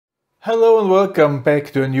Hello and welcome back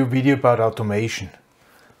to a new video about automation.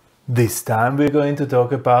 This time we're going to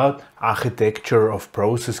talk about architecture of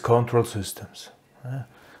process control systems.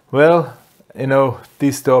 Well, you know,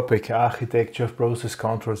 this topic, architecture of process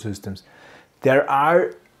control systems, there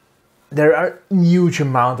are huge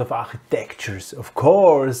amount of architectures. Of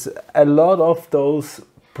course, a lot of those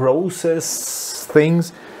process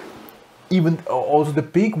things, even also the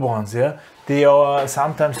big ones, they are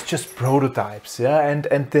sometimes just prototypes, and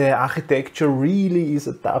the architecture really is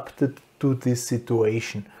adapted to this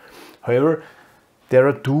situation. However, there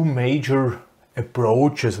are two major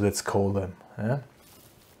approaches, let's call them,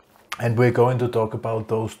 and we're going to talk about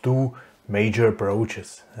those two major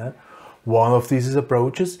approaches. One of these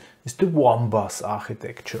approaches is the one-bus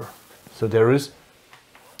architecture. So there is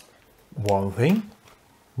one thing,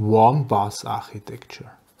 one-bus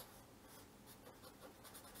architecture.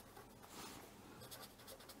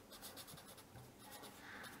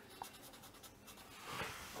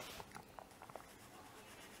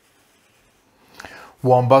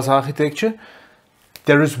 One bus architecture,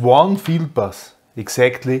 there is one field bus,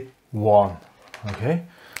 exactly one. Okay,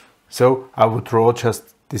 so I would draw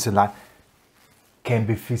just this line. Can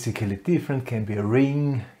be physically different, can be a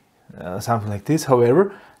ring, something like this.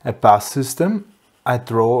 However, a bus system, I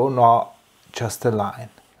draw now just a line.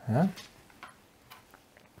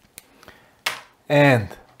 And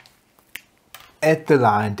at the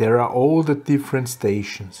line there are all the different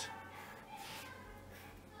stations.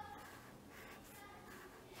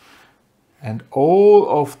 And all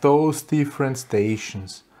of those different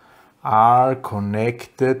stations are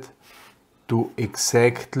connected to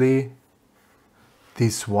exactly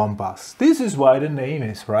this one bus. This is why the name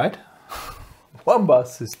is, right? One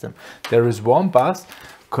bus system. There is one bus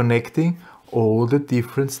connecting all the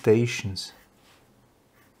different stations.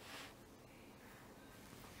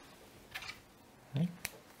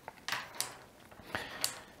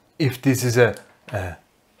 If this is a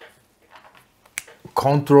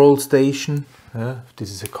control station, this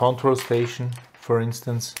is a control station, for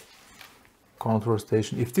instance, control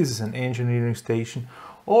station. If this is an engineering station,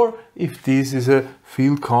 or if this is a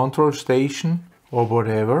field control station or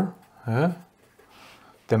whatever,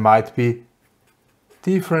 there might be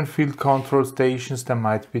different field control stations, there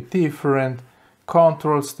might be different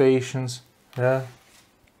control stations,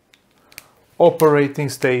 operating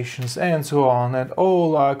stations and so on, and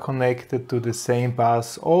all are connected to the same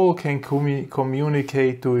bus, all can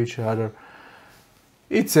communicate to each other.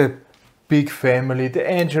 It's a big family. The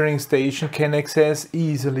engineering station can access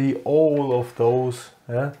easily all of those.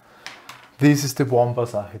 This is the one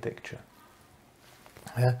bus architecture.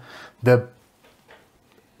 The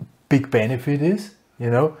big benefit is,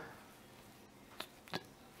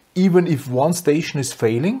 even if one station is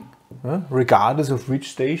failing, regardless of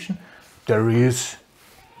which station, there is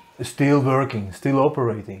still working, still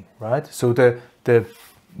operating, right? So the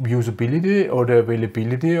usability or the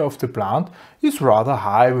availability of the plant is rather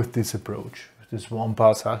high with this approach, with this one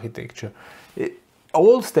bus architecture.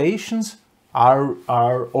 All stations are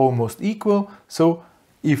almost equal. So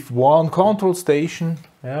if one control station,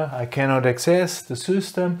 I cannot access the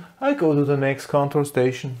system, I go to the next control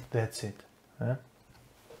station, that's it.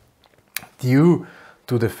 Due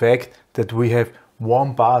to the fact that we have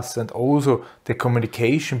one bus and also the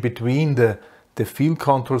communication between the field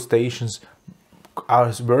control stations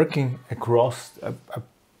are working across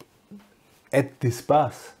at this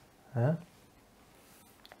bus.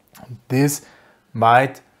 This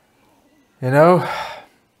might, there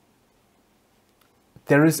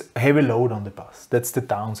is heavy load on the bus. That's the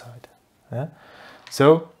downside.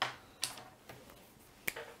 So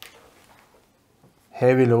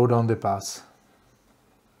heavy load on the bus.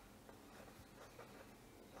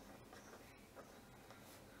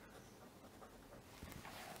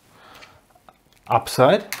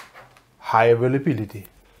 Upside, high availability,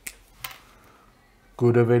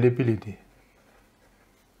 good availability.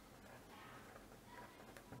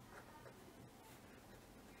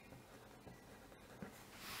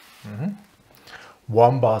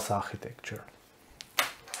 One bus architecture.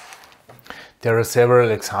 There are several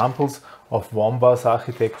examples of one bus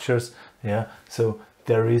architectures. So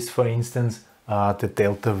there is, for instance, the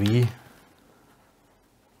Delta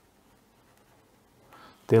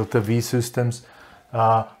V systems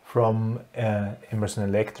from Emerson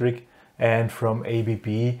Electric, and from ABB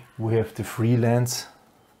we have the freelance,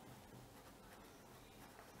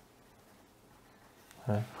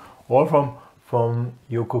 or from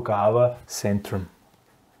Yokogawa Centrum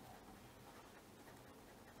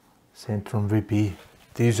VB.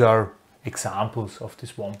 These are examples of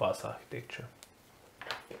this one bus architecture.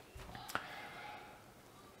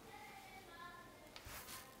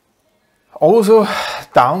 Also,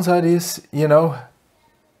 downside is, you know,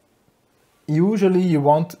 usually you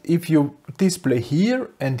want, if you display here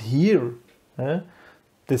and here,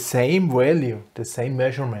 the same value, the same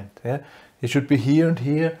measurement, it should be here and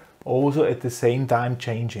here also at the same time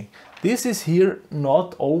changing. This is here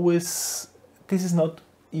not always, this is not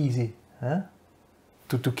easy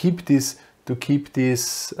to keep this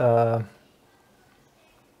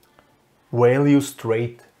value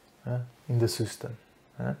straight in the system.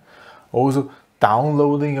 Also,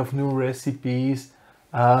 downloading of new recipes,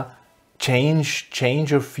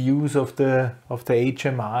 change of views of the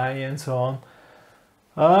HMI and so on.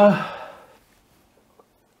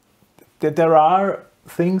 There are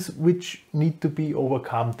things which need to be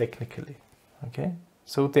overcome technically. Okay,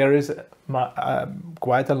 so there is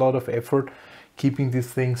quite a lot of effort keeping these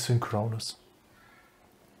things synchronous.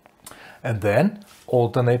 And then,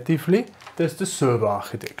 alternatively, there's the server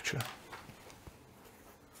architecture.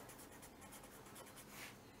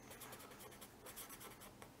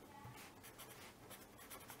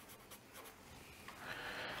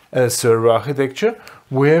 As server architecture,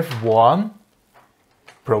 we have one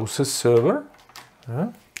process server.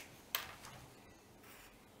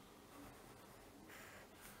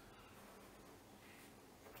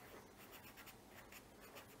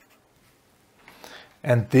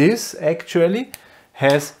 And this actually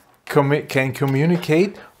can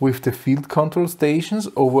communicate with the field control stations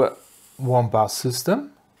over one bus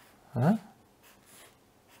system.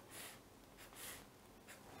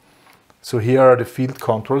 So here are the field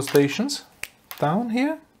control stations down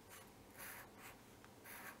here.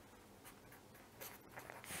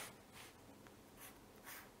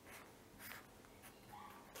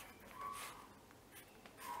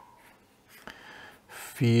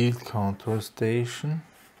 Field control station.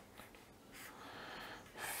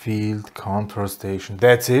 Field control station.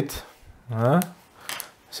 That's it.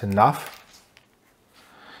 It's enough.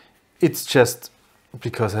 It's just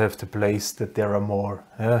because I have the place that there are more.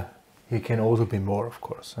 Here can also be more, of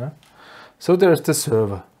course. So there's the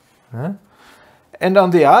server. And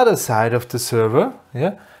on the other side of the server,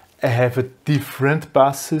 I have a different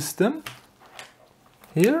bus system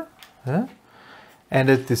here. And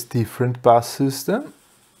at this different bus system,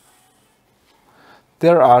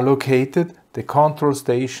 there are located the control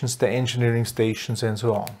stations, the engineering stations, and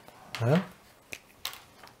so on.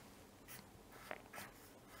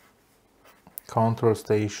 Control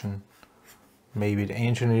station, maybe the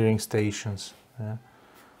engineering stations,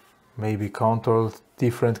 maybe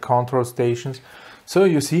different control stations. So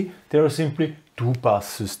you see, there are simply two bus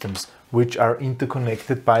systems which are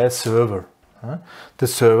interconnected by a server. The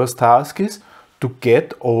server's task is to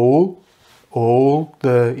get all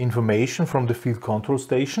the information from the field control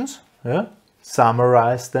stations,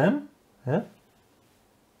 summarize them,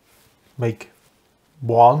 make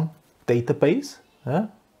one database,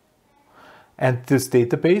 and this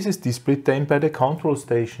database is displayed then by the control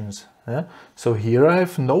stations. So here I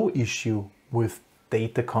have no issue with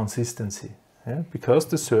data consistency, because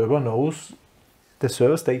the server knows the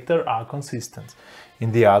server's data are consistent.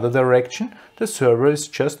 In the other direction, the server is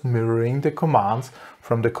just mirroring the commands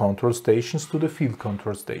from the control stations to the field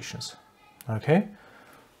control stations. Okay,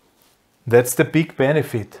 that's the big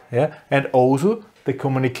benefit. And also the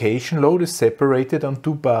communication load is separated on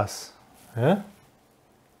two buses.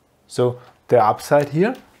 So the upside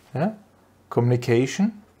here,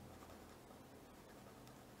 communication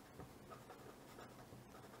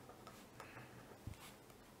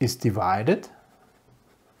is divided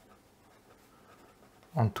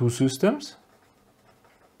on two systems.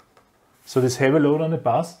 So this heavy load on the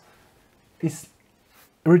bus is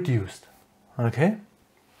reduced. Okay.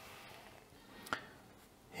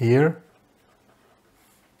 Here,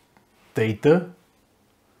 data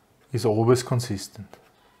is always consistent.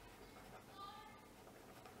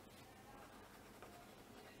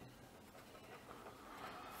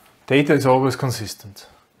 Data is always consistent.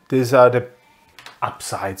 These are the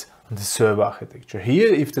upsides on the server architecture.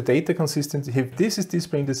 Here, if the data consistency, if this is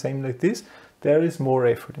displaying the same like this, there is more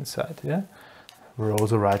effort inside. We'll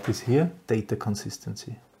also write this here, data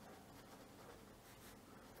consistency.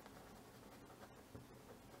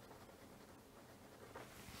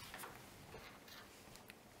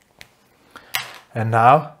 And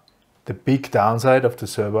now, the big downside of the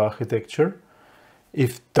server architecture.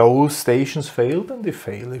 If those stations fail, then they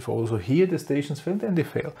fail. If also here the stations fail, then they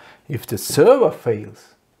fail. If the server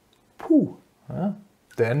fails,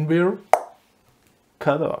 then we're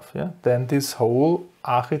cut off. Then this whole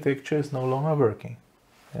architecture is no longer working.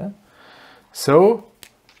 So,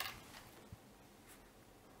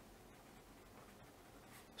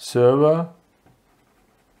 server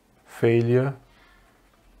failure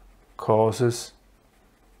causes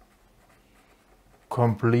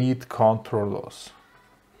complete control loss.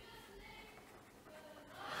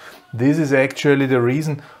 This is actually the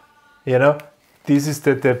reason, you know, this is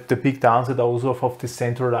the big downside also of the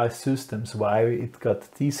centralized systems, why it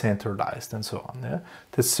got decentralized and so on, yeah?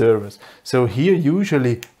 The servers. So here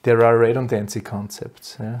usually there are redundancy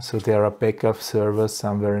concepts, yeah? So there are backup servers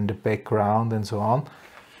somewhere in the background and so on.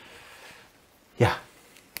 Yeah,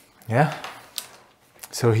 yeah.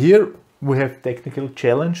 So here we have technical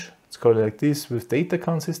challenge, it's called like this, with data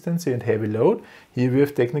consistency and heavy load. Here we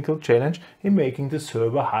have technical challenge in making the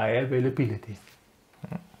server high availability.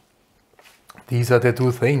 These are the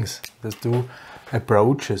two things, the two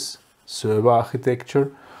approaches, server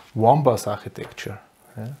architecture, one-bus architecture.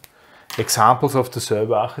 Yeah. Examples of the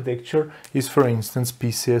server architecture is, for instance,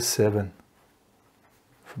 PCS 7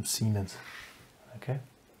 from Siemens. Okay.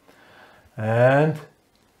 And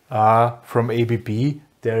from ABB,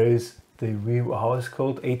 there is the, how is it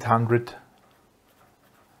called,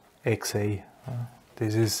 800XA.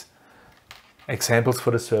 This is examples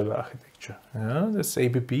for the server architecture. Yeah, that's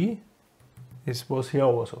ABB. This was here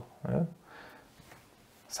also. Yeah.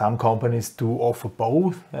 Some companies do offer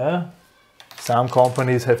both. Yeah. Some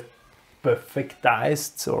companies have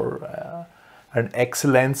perfectized or an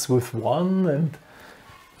excellence with one, and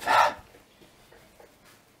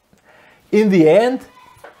in the end,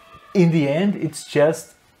 it's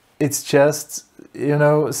just you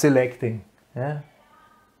know, selecting. Yeah.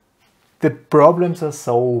 The problems are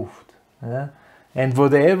solved, yeah? And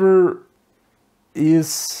whatever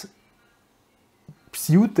is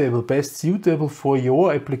suitable, best suitable for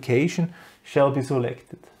your application shall be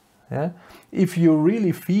selected. Yeah? If you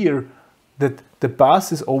really fear that the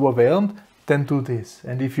bus is overwhelmed, then do this.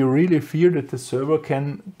 And if you really fear that the server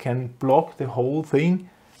can block the whole thing,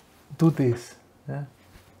 do this. Yeah?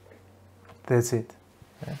 That's it.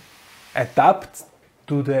 Yeah? Adapt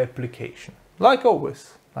to the application, like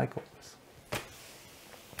always, like always.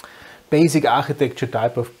 Basic architecture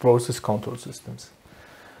type of process control systems.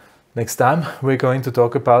 Next time we're going to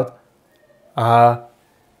talk about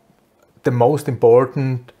the most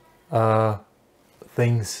important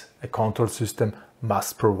things a control system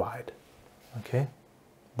must provide. Okay,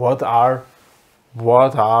 what are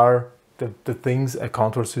the things a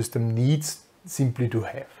control system needs simply to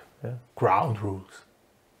have? Yeah? Ground rules.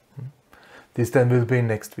 This then will be in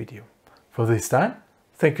next video. For this time,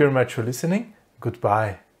 thank you very much for listening.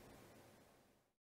 Goodbye.